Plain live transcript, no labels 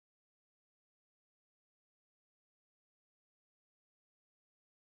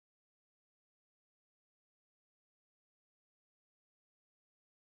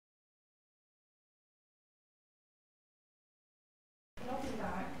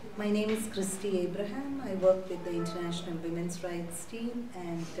My name is Christy Abraham. I work with the International Women's Rights team,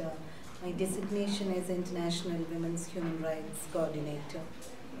 and my designation is International Women's Human Rights Coordinator.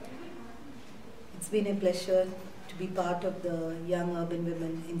 It's been a pleasure to be part of the Young Urban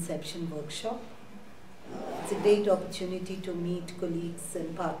Women Inception workshop. It's a great opportunity to meet colleagues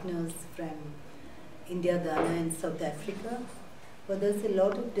and partners from India, Ghana and South Africa, where there's a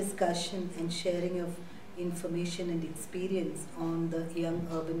lot of discussion and sharing of information and experience on the Young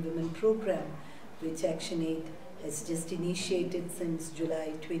Urban Women program, which ActionAid has just initiated since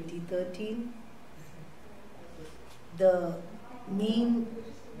July 2013. The main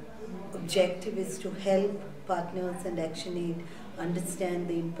objective is to help partners and ActionAid understand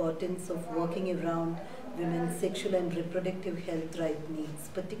the importance of working around women's sexual and reproductive health right needs,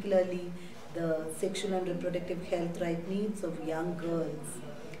 particularly the sexual and reproductive health right needs of young girls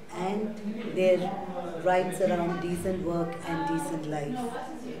and their rights around decent work and decent life.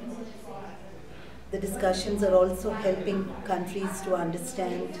 The discussions are also helping countries to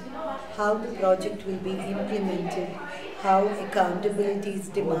understand how the project will be implemented, how accountability is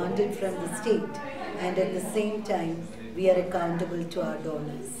demanded from the state, and at the same time we are accountable to our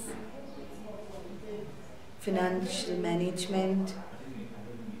donors. Financial management,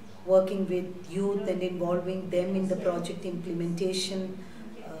 working with youth and involving them in the project implementation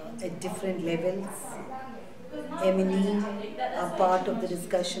at different levels. M&E are part of the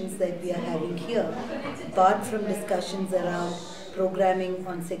discussions that we are having here, apart from discussions around programming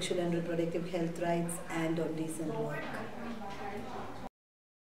on sexual and reproductive health rights and on decent work.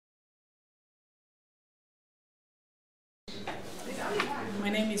 My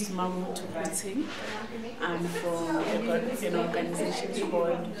name is Mamu Tukutsing. I'm from an organization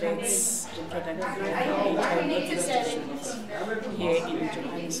called Vets Reproductive Health and HIV Institutions here in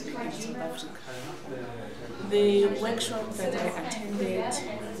Johannesburg in South Africa. The workshop that I attended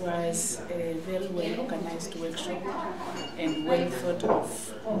was a very well organized workshop and well thought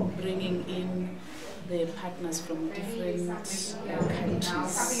of, bringing in the partners from different countries,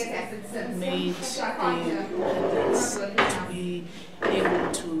 made the partners to be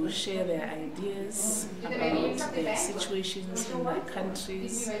able to share their ideas about their situations in their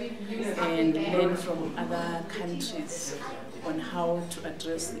countries and learn from other countries on how to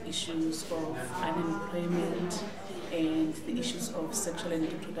address the issues of unemployment and the issues of sexual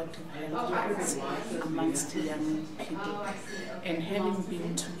and reproductive health rights amongst young people. And having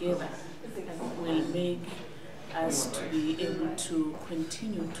been together will make us to be able to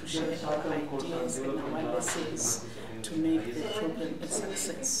continue to share our ideas and our lessons to make the program a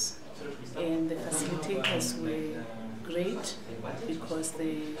success. And the facilitators were great because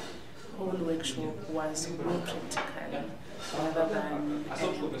the whole workshop was more practical rather than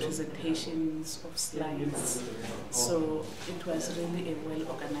presentations of slides. So it was really a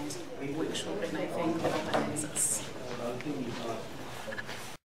well-organized workshop, and I thank the organizers.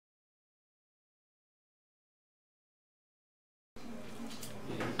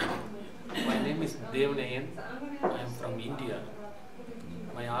 My name is Devnayan. I am from India.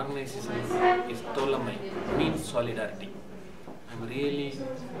 My organization is Tolamai, means solidarity. I'm really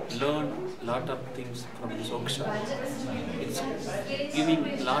learned a lot of things from this workshop. It's giving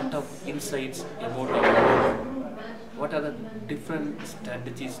a lot of insights about our what are the different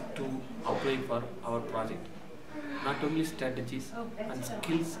strategies to apply for our project. Not only strategies and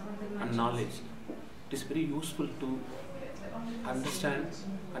skills and knowledge. It is very useful to understand,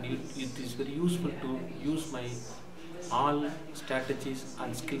 and it is very useful to use my all strategies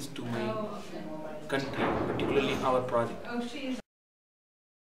and skills to my country, particularly our project.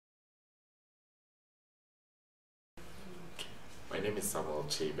 My name is Samuel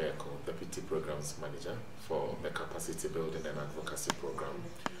Chebeko, Deputy Programs Manager for the Capacity Building and Advocacy Program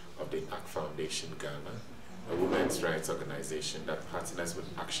of the ACT Foundation Ghana, a women's rights organization that partners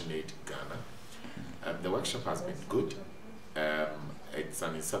with ActionAid Ghana. The workshop has been good. It's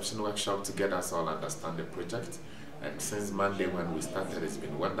an Inception workshop to get us all understand the project, and since Monday when we started, it's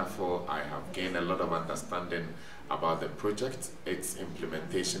been wonderful. I have gained a lot of understanding about the project, its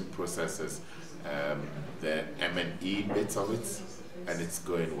implementation processes, the M&E bits of it, and it's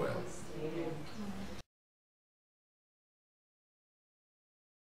going well.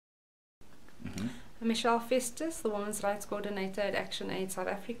 Michelle Festus, the Women's Rights Coordinator at ActionAid South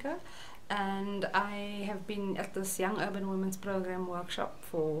Africa, and I have been at this Young Urban Women's Program workshop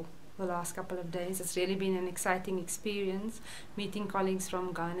for the last couple of days. It's really been an exciting experience, meeting colleagues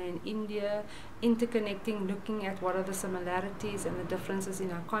from Ghana and India, interconnecting, looking at what are the similarities and the differences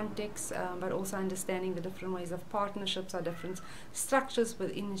in our context, but also understanding the different ways of partnerships, our different structures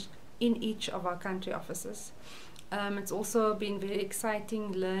within each of our country offices. It's also been very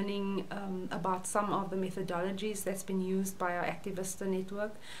exciting learning about some of the methodologies that's been used by our activist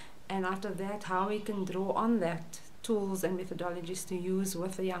network, and out of that how we can draw on that tools and methodologies to use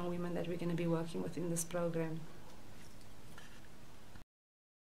with the young women that we're going to be working with in this program.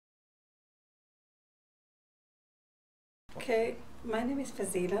 Okay, my name is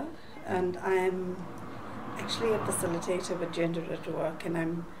Fazila, and I'm actually a facilitator with Gender at Work, and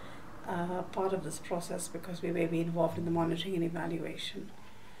I'm part of this process because we may be involved in the monitoring and evaluation.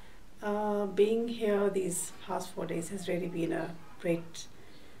 Being here these past 4 days has really been a great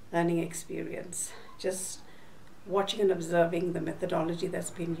learning experience. Just watching and observing the methodology that's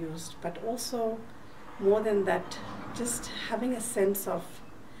been used, but also more than that, just having a sense of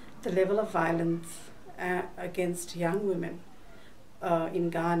the level of violence against young women in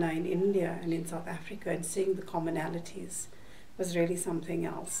Ghana, in India, and in South Africa, and seeing the commonalities was really something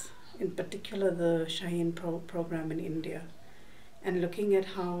else. In particular, the Shaheen program in India, and looking at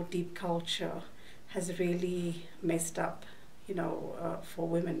how deep culture has really messed up, for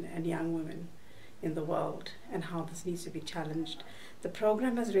women and young women in the world, and how this needs to be challenged. The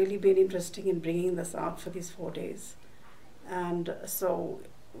program has really been interesting in bringing this out for these 4 days, and so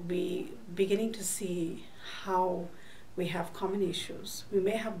we beginning to see how we have common issues. We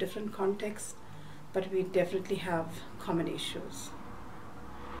may have different contexts, but we definitely have common issues.